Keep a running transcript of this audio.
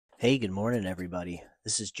Hey, good morning, everybody.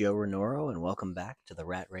 This is Joe Renoro, and welcome back to the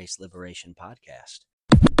Rat Race Liberation Podcast.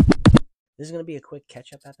 This is going to be a quick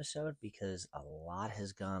catch up episode because a lot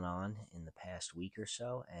has gone on in the past week or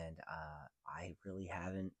so, and I really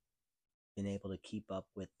haven't been able to keep up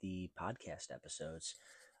with the podcast episodes.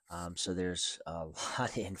 So there's a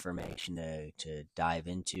lot of information to dive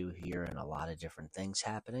into here and a lot of different things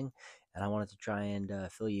happening. And I wanted to try and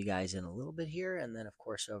fill you guys in a little bit here. And then, of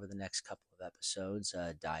course, over the next couple of episodes,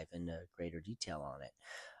 dive into greater detail on it.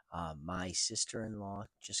 My sister-in-law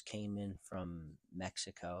just came in from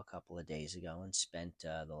Mexico a couple of days ago and spent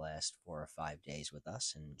the last 4 or 5 days with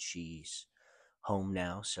us. And she's home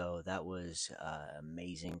now, so that was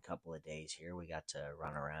amazing couple of days here. We got to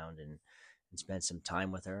run around and spend some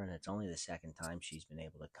time with her, and it's only the second time she's been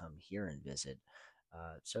able to come here and visit.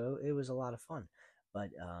 So it was a lot of fun.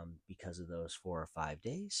 But because of those 4 or 5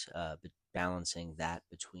 days, but balancing that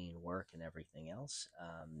between work and everything else,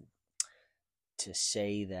 to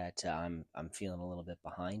say that I'm feeling a little bit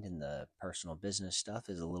behind in the personal business stuff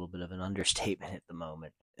is a little bit of an understatement at the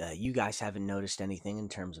moment. You guys haven't noticed anything in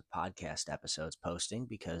terms of podcast episodes posting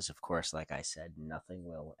because, of course, like I said, nothing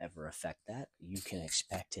will ever affect that. You can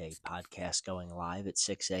expect a podcast going live at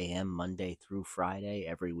 6 a.m. Monday through Friday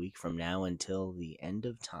every week from now until the end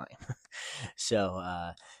of time. So,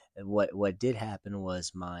 what did happen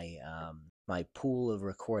was my pool of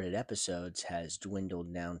recorded episodes has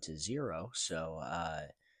dwindled down to zero. So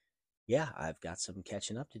yeah, I've got some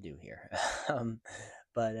catching up to do here.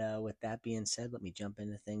 But with that being said, let me jump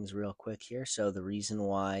into things real quick here. So the reason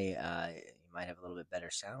why you might have a little bit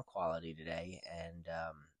better sound quality today, and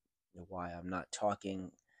why I'm not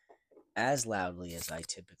talking as loudly as I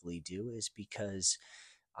typically do, is because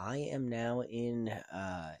I am now in,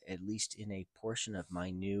 at least in a portion of my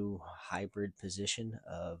new hybrid position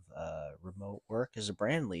of remote work as a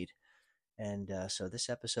brand lead. And so this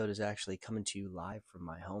episode is actually coming to you live from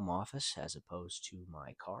my home office as opposed to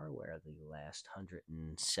my car, where the last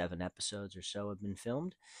 107 episodes or so have been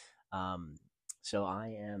filmed. Um, so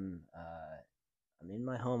I'm in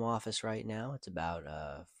my home office right now. It's about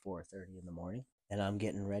 4:30 in the morning, and I'm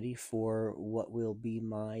getting ready for what will be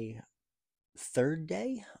my third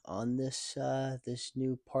day on this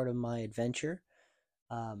new part of my adventure.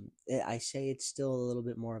 I say it's still a little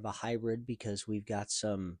bit more of a hybrid because we've got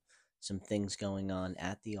some things going on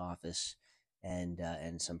at the office, and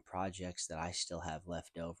some projects that I still have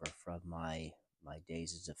left over from my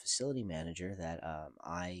days as a facility manager that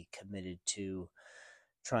I committed to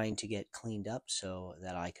trying to get cleaned up so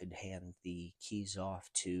that I could hand the keys off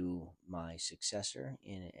to my successor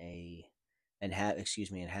in a and have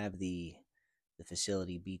excuse me and have the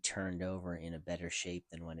facility be turned over in a better shape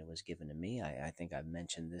than when it was given to me. I think I've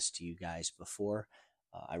mentioned this to you guys before.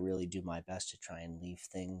 I really do my best to try and leave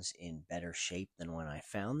things in better shape than when I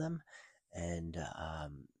found them. And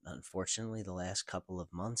unfortunately, the last couple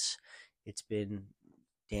of months, it's been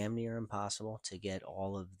damn near impossible to get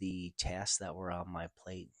all of the tasks that were on my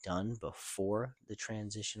plate done before the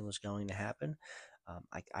transition was going to happen.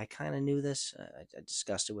 I kind of knew this. I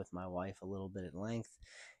discussed it with my wife a little bit at length,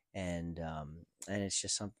 and it's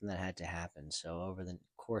just something that had to happen. So over the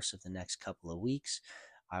course of the next couple of weeks,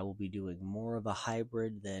 I will be doing more of a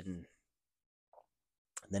hybrid than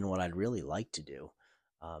what I'd really like to do.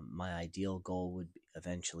 My ideal goal would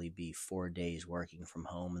eventually be 4 days working from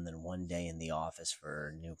home and then 1 day in the office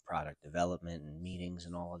for new product development and meetings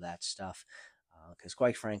and all of that stuff. Because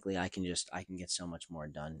quite frankly, I can get so much more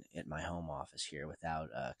done at my home office here without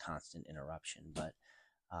constant interruption. But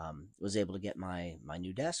was able to get my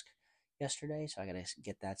new desk yesterday, so I got to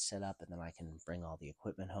get that set up, and then I can bring all the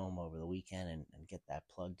equipment home over the weekend and get that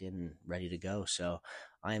plugged in and ready to go. So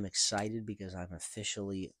I am excited because I'm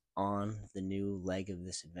officially on the new leg of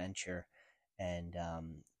this adventure, and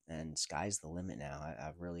sky's the limit now.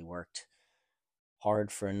 I've really worked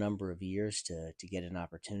hard for a number of years to get an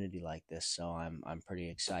opportunity like this, so I'm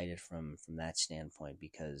pretty excited from that standpoint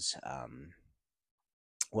because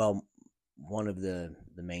well, one of the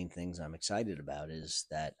main things I'm excited about is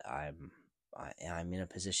that I'm in a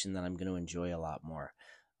position that I'm going to enjoy a lot more.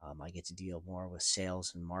 I get to deal more with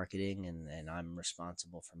sales and marketing, and I'm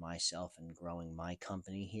responsible for myself and growing my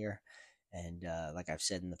company here. And like I've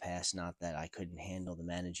said in the past, not that I couldn't handle the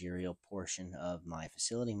managerial portion of my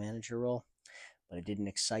facility manager role, but it didn't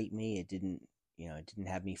excite me. It didn't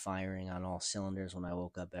have me firing on all cylinders when I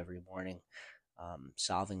woke up every morning.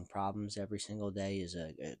 Solving problems every single day is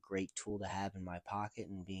a great tool to have in my pocket,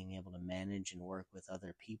 and being able to manage and work with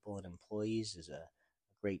other people and employees is a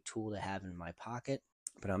great tool to have in my pocket.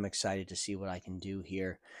 But I'm excited to see what I can do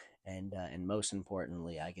here, and most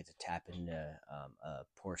importantly, I get to tap into a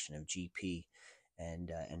portion of GP,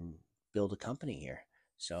 and build a company here.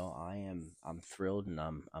 So I'm thrilled, and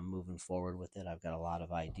I'm moving forward with it. I've got a lot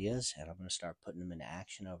of ideas, and I'm going to start putting them into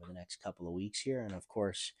action over the next couple of weeks here, and of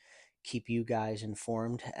course, keep you guys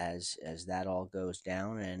informed as that all goes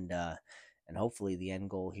down, and hopefully the end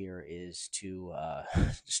goal here is to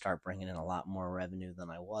start bringing in a lot more revenue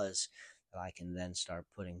than I was, that I can then start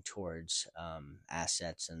putting towards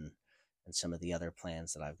assets and some of the other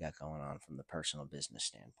plans that I've got going on from the personal business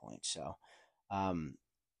standpoint. So um,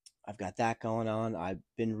 I've got that going on. I've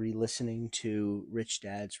been re-listening to Rich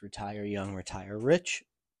Dad's Retire Young, Retire Rich.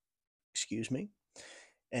 Excuse me.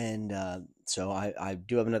 And so I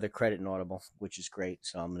do have another credit in Audible, which is great.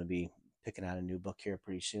 So I'm going to be picking out a new book here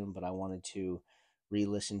pretty soon. But I wanted to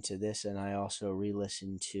re-listen to this, and I also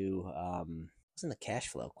re-listened to it was in the Cash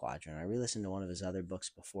Flow Quadrant. I re-listened to one of his other books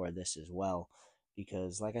before this as well,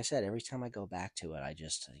 because like I said, every time I go back to it, I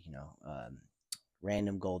just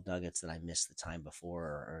random gold nuggets that I missed the time before,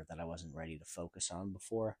 or that I wasn't ready to focus on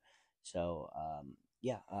before. So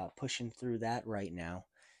pushing through that right now.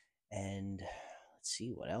 And let's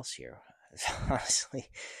see what else here. Honestly,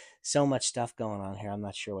 so much stuff going on here. I'm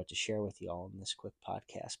not sure what to share with you all in this quick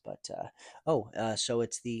podcast. But so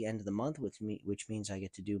it's the end of the month, which means I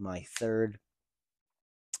get to do my third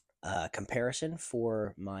comparison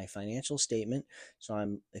for my financial statement. So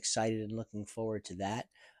I'm excited and looking forward to that.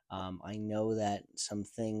 I know that some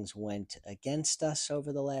things went against us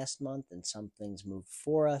over the last month and some things moved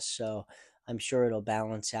for us. So I'm sure it'll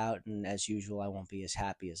balance out. And as usual, I won't be as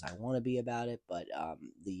happy as I want to be about it. But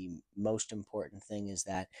the most important thing is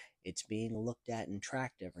that it's being looked at and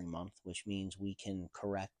tracked every month, which means we can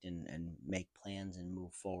correct and make plans and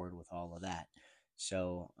move forward with all of that.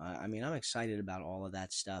 So, I'm excited about all of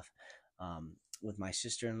that stuff. With my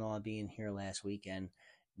sister-in-law being here last weekend,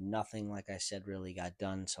 nothing, like I said, really got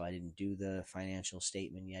done. So I didn't do the financial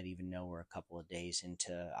statement yet, even though we're a couple of days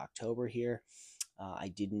into October here. I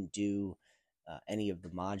didn't do any of the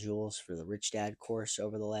modules for the Rich Dad course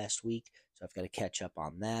over the last week. So I've got to catch up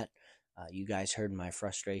on that. You guys heard my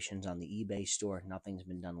frustrations on the eBay store. Nothing's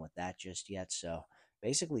been done with that just yet. So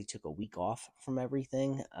basically took a week off from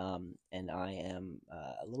everything, and I am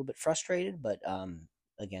a little bit frustrated, but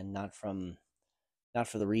again, not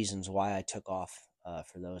for the reasons why I took off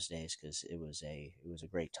for those days, because it was a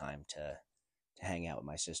great time to hang out with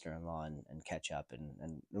my sister-in-law and catch up,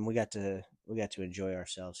 and we got to enjoy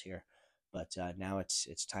ourselves here. But now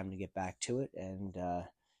it's time to get back to it,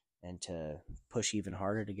 and to push even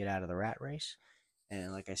harder to get out of the rat race.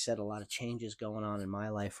 And like I said, a lot of changes going on in my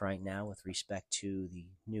life right now with respect to the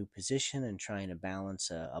new position, and trying to balance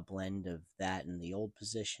a blend of that and the old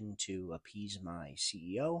position to appease my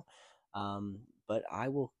CEO. But I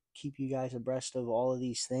will keep you guys abreast of all of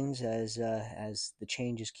these things as the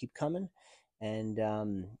changes keep coming. And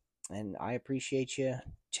I appreciate you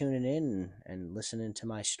tuning in and listening to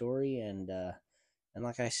my story. And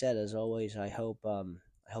like I said, as always, I hope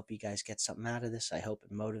you guys get something out of this. I hope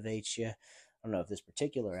it motivates you. I don't know if this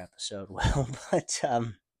particular episode will, but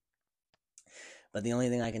the only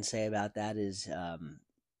thing I can say about that is,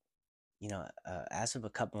 as of a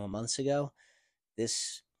couple of months ago,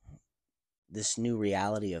 this this new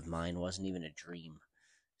reality of mine wasn't even a dream.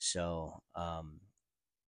 So,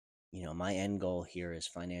 my end goal here is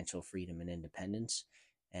financial freedom and independence,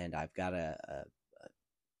 and I've got a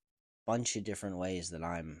bunch of different ways that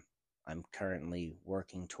I'm currently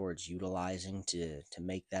working towards utilizing to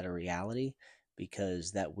make that a reality,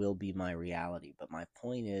 because that will be my reality. But my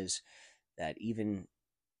point is that even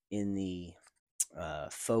in the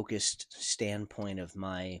focused standpoint of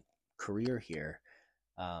my career here,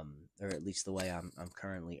 or at least the way I'm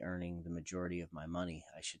currently earning the majority of my money,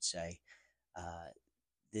 I should say, uh,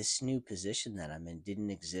 this new position that I'm in didn't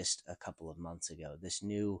exist a couple of months ago. This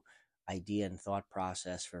new idea and thought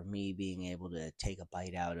process for me being able to take a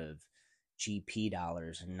bite out of GP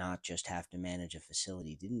dollars and not just have to manage a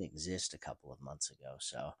facility didn't exist a couple of months ago.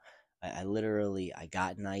 So I literally I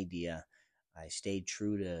got an idea. I stayed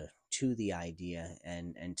true to the idea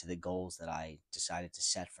and to the goals that I decided to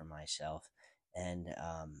set for myself. And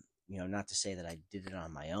not to say that I did it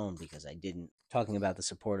on my own, because I didn't. Talking about the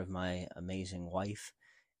support of my amazing wife,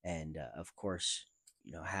 and of course,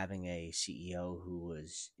 having a CEO who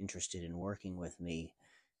was interested in working with me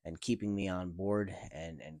and keeping me on board,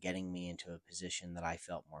 and getting me into a position that I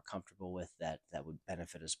felt more comfortable with, that would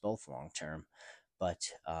benefit us both long term. But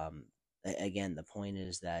again, the point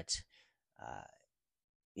is that uh,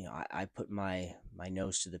 I put my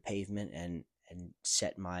nose to the pavement, and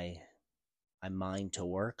set my mind to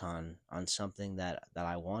work on something that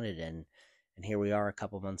I wanted, and here we are a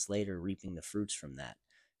couple months later reaping the fruits from that.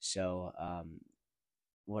 So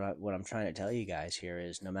what I'm trying to tell you guys here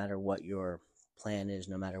is no matter what your plan is,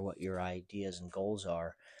 no matter what your ideas and goals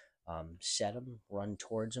are, set them, run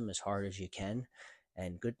towards them as hard as you can,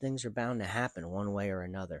 and good things are bound to happen one way or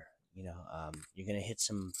another. You're going to hit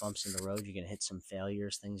some bumps in the road. You're going to hit some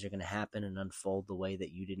failures. Things are going to happen and unfold the way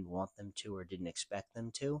that you didn't want them to or didn't expect them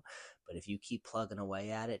to. But if you keep plugging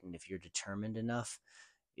away at it, and if you're determined enough,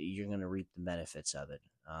 you're going to reap the benefits of it.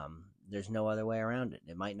 There's no other way around it.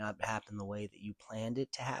 It might not happen the way that you planned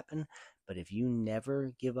it to happen, but if you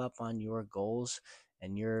never give up on your goals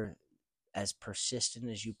and you're as persistent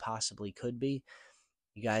as you possibly could be,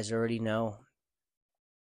 you guys already know.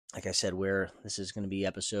 Like I said, this is going to be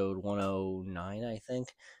episode 109, I think.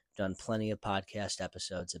 I've done plenty of podcast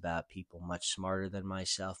episodes about people much smarter than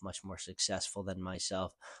myself, much more successful than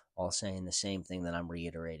myself, all saying the same thing that I'm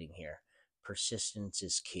reiterating here. Persistence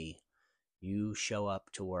is key. You show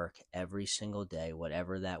up to work every single day,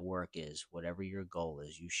 whatever that work is, whatever your goal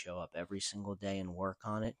is. You show up every single day and work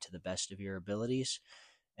on it to the best of your abilities.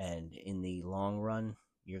 And in the long run,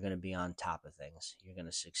 you're going to be on top of things. You're going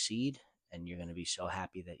to succeed, and you're going to be so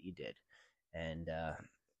happy that you did. And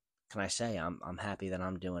can I say I'm happy that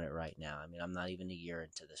I'm doing it right now? I mean, I'm not even a year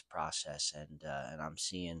into this process, and I'm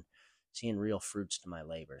seeing real fruits to my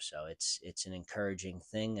labor. So it's an encouraging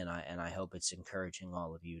thing, and I hope it's encouraging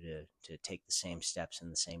all of you to take the same steps in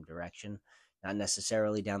the same direction. Not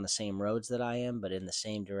necessarily down the same roads that I am, but in the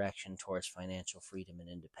same direction towards financial freedom and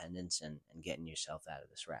independence, and getting yourself out of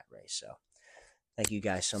this rat race. So thank you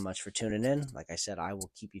guys so much for tuning in. Like I said, I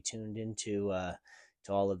will keep you tuned into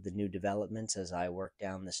to all of the new developments as I work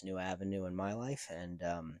down this new avenue in my life, and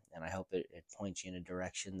I hope it points you in a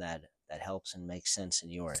direction that helps and makes sense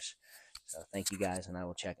in yours. So thank you guys, and I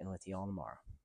will check in with you all tomorrow.